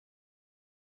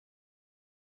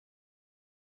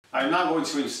I'm now going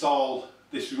to install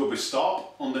this rubber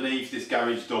stop underneath this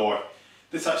garage door.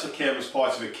 This actually came as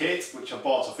part of a kit which I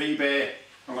bought off eBay.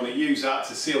 I'm going to use that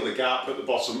to seal the gap at the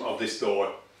bottom of this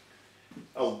door.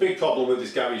 A big problem with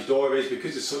this garage door is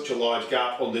because there's such a large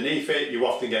gap underneath it, you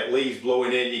often get leaves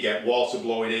blowing in, you get water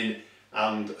blowing in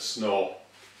and snow.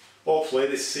 Hopefully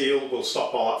this seal will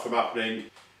stop all that from happening.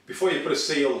 Before you put a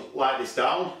seal like this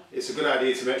down, it's a good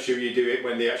idea to make sure you do it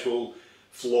when the actual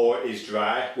floor is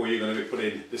dry, where you're going to be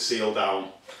putting the seal down.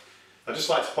 I'd just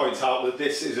like to point out that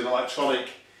this is an electronic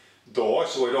door,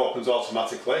 so it opens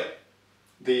automatically.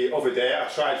 The other day I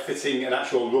tried fitting an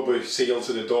actual rubber seal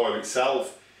to the door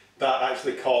itself. That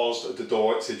actually caused the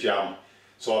door to jam.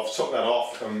 So I've took that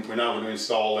off and we're now going to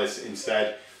install this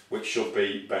instead, which should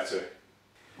be better.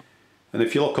 And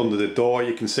if you look under the door,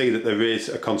 you can see that there is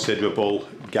a considerable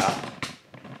gap.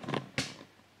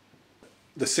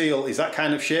 The seal is that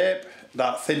kind of shape.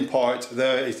 That thin part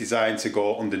there is designed to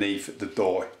go underneath the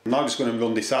door. I'm now just going to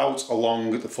run this out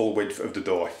along the full width of the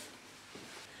door.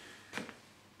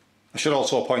 I should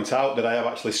also point out that I have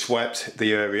actually swept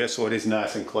the area so it is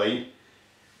nice and clean.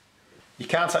 You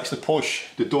can't actually push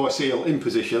the door seal in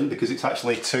position because it's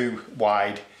actually too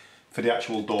wide for the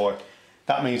actual door.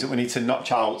 That means that we need to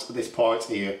notch out this part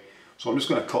here. So I'm just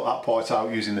going to cut that part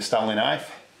out using the Stanley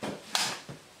knife.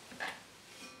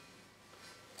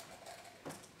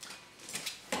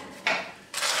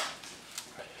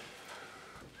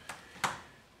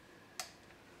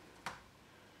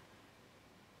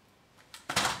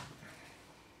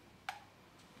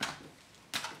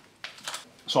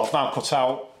 So I've now cut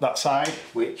out that side,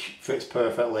 which fits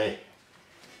perfectly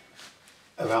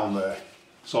around there.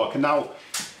 So I can now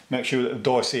make sure that the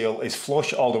door seal is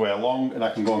flush all the way along, and I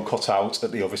can go and cut out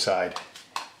at the other side.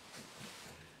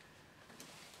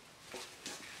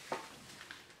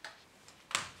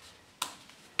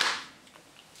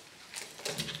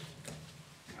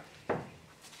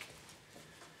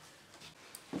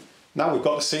 Now we've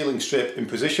got the sealing strip in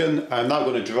position, I'm now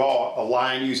going to draw a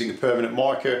line using a permanent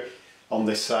marker on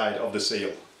this side of the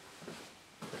seal.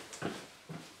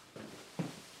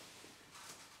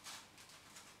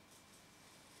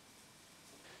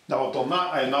 Now I've done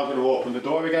that, I am now going to open the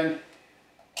door again.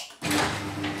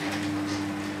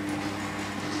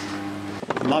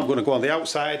 I'm now going to go on the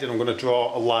outside and I'm going to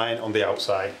draw a line on the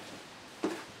outside.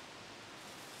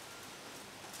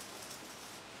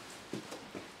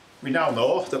 We now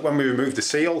know that when we remove the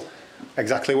seal,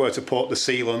 exactly where to put the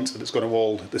sealant that's going to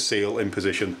hold the seal in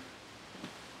position.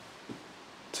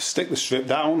 To stick the strip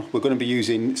down, we're going to be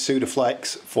using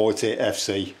Sudaflex 40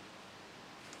 FC.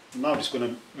 I'm now just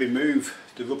going to remove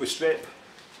the rubber strip.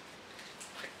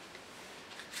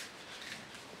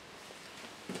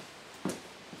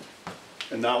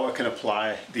 And now I can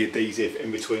apply the adhesive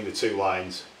in between the two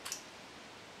lines.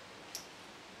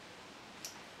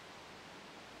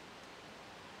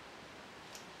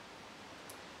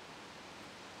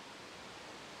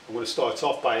 I'm going to start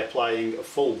off by applying a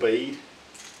full bead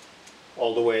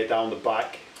all the way down the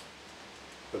back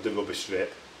of the rubber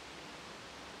strip.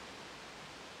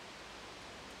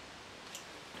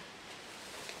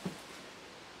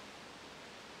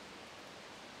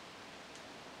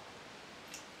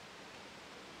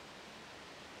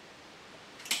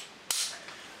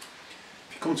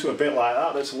 If you come to a bit like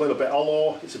that that's a little bit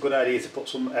hollow, it's a good idea to put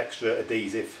some extra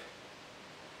adhesive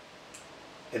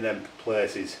in them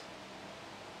places.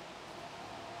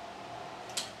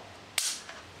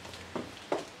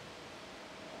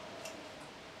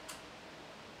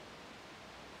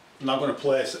 I'm now going to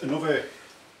place another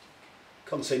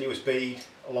continuous bead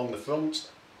along the front.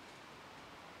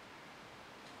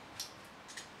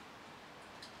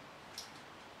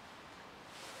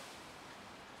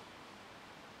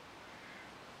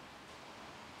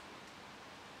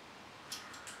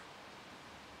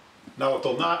 Now I've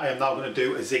done that, I am now going to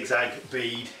do a zigzag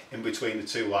bead in between the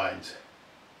two lines.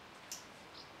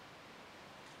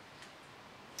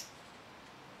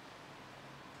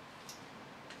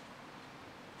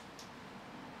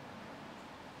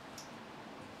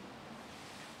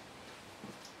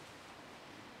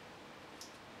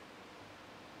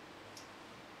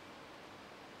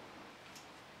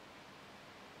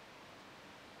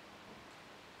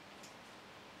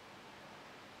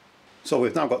 So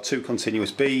we've now got two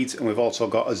continuous beads and we've also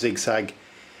got a zigzag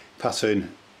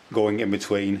pattern going in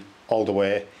between all the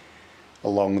way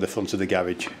along the front of the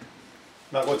garage. I'm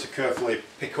now going to carefully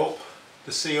pick up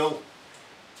the seal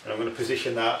and I'm going to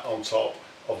position that on top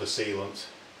of the sealant,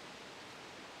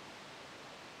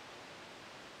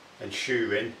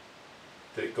 ensuring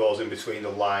that it goes in between the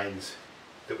lines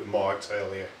that we marked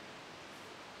earlier.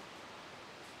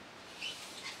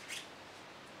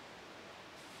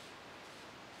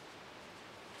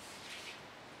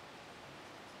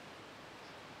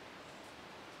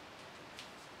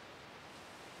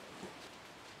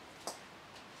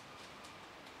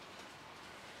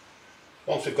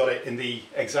 Once we've got it in the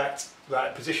exact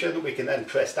right position, we can then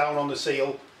press down on the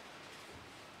seal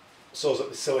so that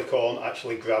the silicone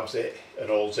actually grabs it and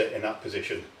holds it in that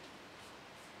position.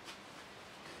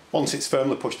 Once it's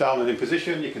firmly pushed down and in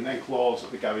position, you can then close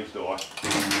the garage door.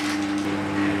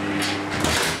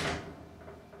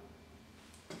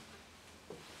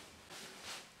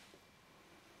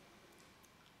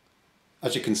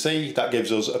 As you can see, that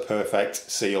gives us a perfect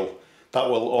seal. That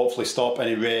will hopefully stop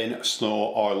any rain, snow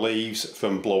or leaves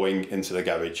from blowing into the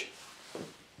garage.